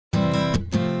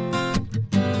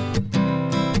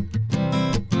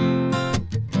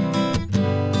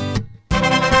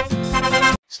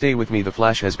Stay with me. The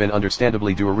Flash has been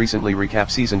understandably dour recently.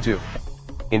 Recap Season 2.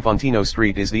 Infantino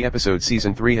Street is the episode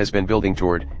Season 3 has been building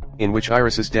toward, in which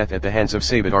Iris's death at the hands of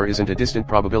Savitar isn't a distant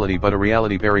probability but a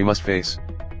reality Barry must face.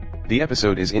 The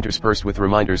episode is interspersed with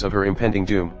reminders of her impending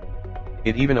doom.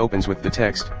 It even opens with the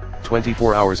text,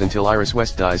 24 hours until Iris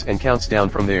West dies, and counts down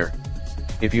from there.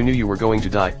 If you knew you were going to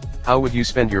die, how would you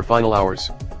spend your final hours?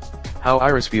 How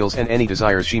Iris feels and any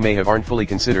desires she may have aren't fully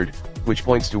considered, which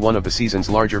points to one of the season's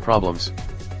larger problems.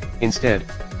 Instead,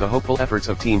 the hopeful efforts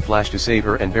of Team Flash to save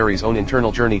her and Barry's own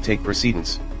internal journey take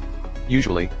precedence.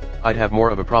 Usually, I'd have more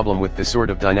of a problem with this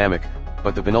sort of dynamic,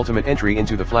 but the penultimate entry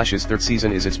into the Flash's third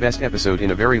season is its best episode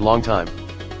in a very long time.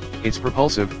 It's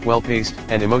propulsive, well-paced,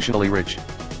 and emotionally rich.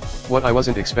 What I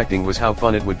wasn't expecting was how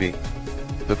fun it would be.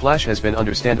 The Flash has been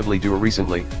understandably dour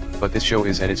recently, but this show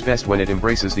is at its best when it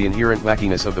embraces the inherent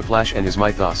wackiness of the Flash and his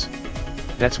mythos.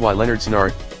 That's why Leonard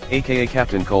Snart, aka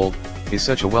Captain Cold, is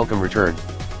such a welcome return.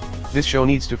 This show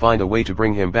needs to find a way to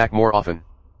bring him back more often.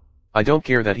 I don't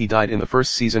care that he died in the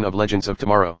first season of Legends of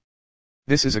Tomorrow.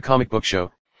 This is a comic book show,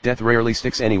 death rarely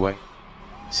sticks anyway.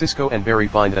 Cisco and Barry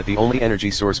find that the only energy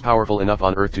source powerful enough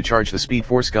on Earth to charge the Speed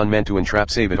Force gun meant to entrap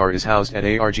Savitar is housed at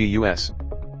ARGUS.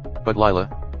 But Lila,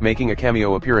 making a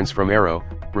cameo appearance from Arrow,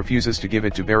 refuses to give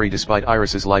it to Barry despite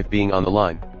Iris's life being on the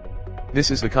line. This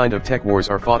is the kind of tech wars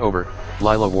are fought over,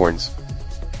 Lila warns.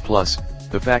 Plus,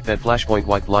 the fact that Flashpoint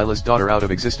wiped Lila's daughter out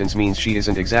of existence means she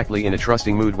isn't exactly in a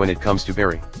trusting mood when it comes to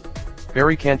Barry.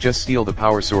 Barry can't just steal the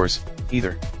power source,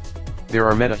 either. There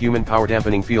are meta-human power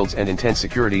dampening fields and intense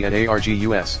security at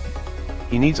ARGUS.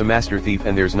 He needs a master thief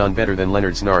and there's none better than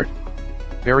Leonard Snart.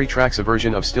 Barry tracks a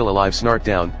version of still alive Snart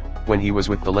down, when he was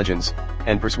with the Legends,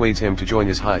 and persuades him to join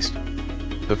his heist.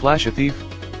 The Flash a thief?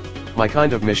 My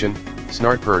kind of mission,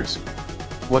 Snart purrs.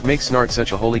 What makes Snart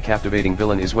such a wholly captivating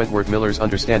villain is Wentworth Miller's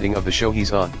understanding of the show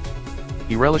he's on.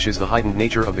 He relishes the heightened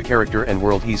nature of the character and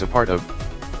world he's a part of.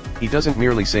 He doesn't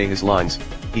merely say his lines,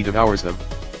 he devours them.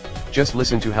 Just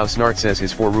listen to how Snart says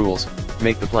his 4 rules: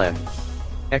 make the plan.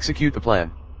 Execute the plan.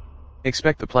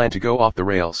 Expect the plan to go off the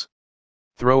rails.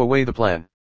 Throw away the plan.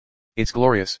 It's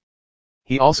glorious.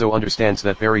 He also understands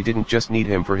that Barry didn't just need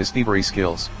him for his thievery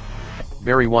skills.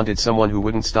 Barry wanted someone who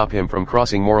wouldn't stop him from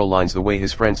crossing moral lines the way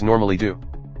his friends normally do.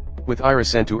 With Iris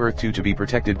sent to Earth 2 to be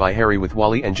protected by Harry with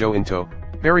Wally and Joe in tow,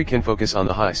 Barry can focus on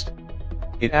the heist.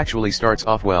 It actually starts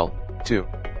off well, too.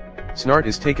 Snart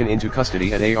is taken into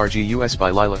custody at ARGUS by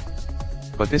Lila.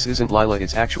 But this isn't Lila,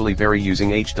 it's actually Barry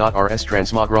using H.RS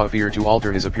transmography to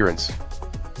alter his appearance.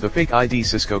 The fake ID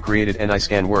Cisco created and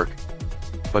scan work.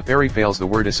 But Barry fails the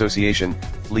word association,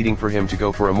 leading for him to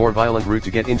go for a more violent route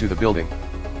to get into the building.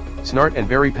 Snart and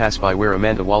Barry pass by where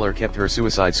Amanda Waller kept her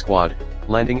suicide squad,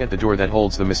 landing at the door that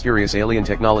holds the mysterious alien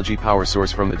technology power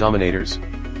source from the Dominators.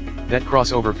 That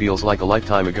crossover feels like a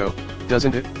lifetime ago,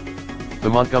 doesn't it? The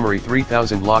Montgomery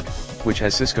 3000 lock, which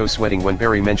has Cisco sweating when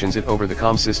Barry mentions it over the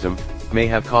comm system, may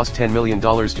have cost $10 million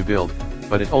to build,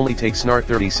 but it only takes Snart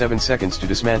 37 seconds to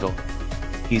dismantle.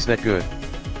 He's that good.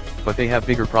 But they have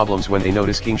bigger problems when they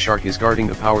notice King Shark is guarding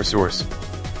the power source.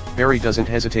 Barry doesn't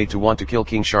hesitate to want to kill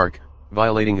King Shark,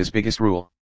 violating his biggest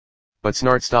rule. But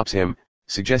Snart stops him,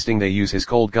 suggesting they use his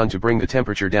cold gun to bring the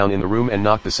temperature down in the room and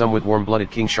knock the somewhat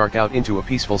warm-blooded King Shark out into a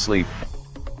peaceful sleep.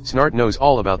 Snart knows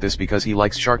all about this because he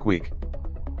likes Shark Week.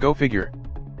 Go figure.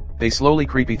 They slowly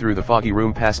creepy through the foggy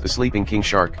room past the sleeping King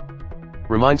Shark.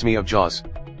 Reminds me of Jaws.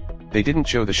 They didn't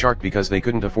show the shark because they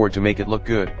couldn't afford to make it look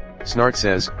good, Snart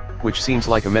says, which seems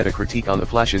like a meta-critique on the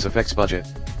Flash's effects budget.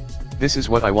 This is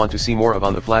what I want to see more of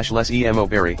on the Flash, less emo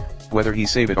Barry, whether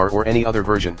he's Savitar or any other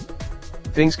version.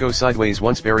 Things go sideways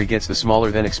once Barry gets the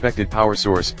smaller than expected power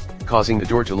source, causing the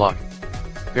door to lock.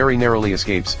 Barry narrowly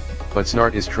escapes, but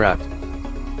Snart is trapped.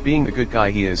 Being the good guy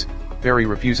he is, Barry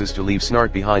refuses to leave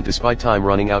Snart behind despite time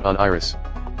running out on Iris.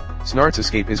 Snart's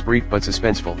escape is brief but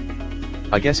suspenseful.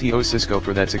 I guess he owes Cisco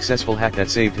for that successful hack that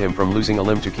saved him from losing a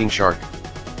limb to King Shark.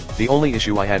 The only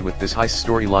issue I had with this heist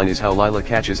storyline is how Lila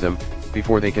catches them.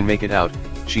 Before they can make it out,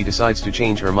 she decides to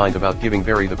change her mind about giving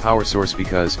Barry the power source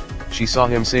because she saw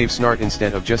him save Snart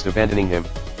instead of just abandoning him.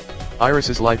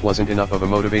 Iris's life wasn't enough of a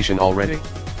motivation already?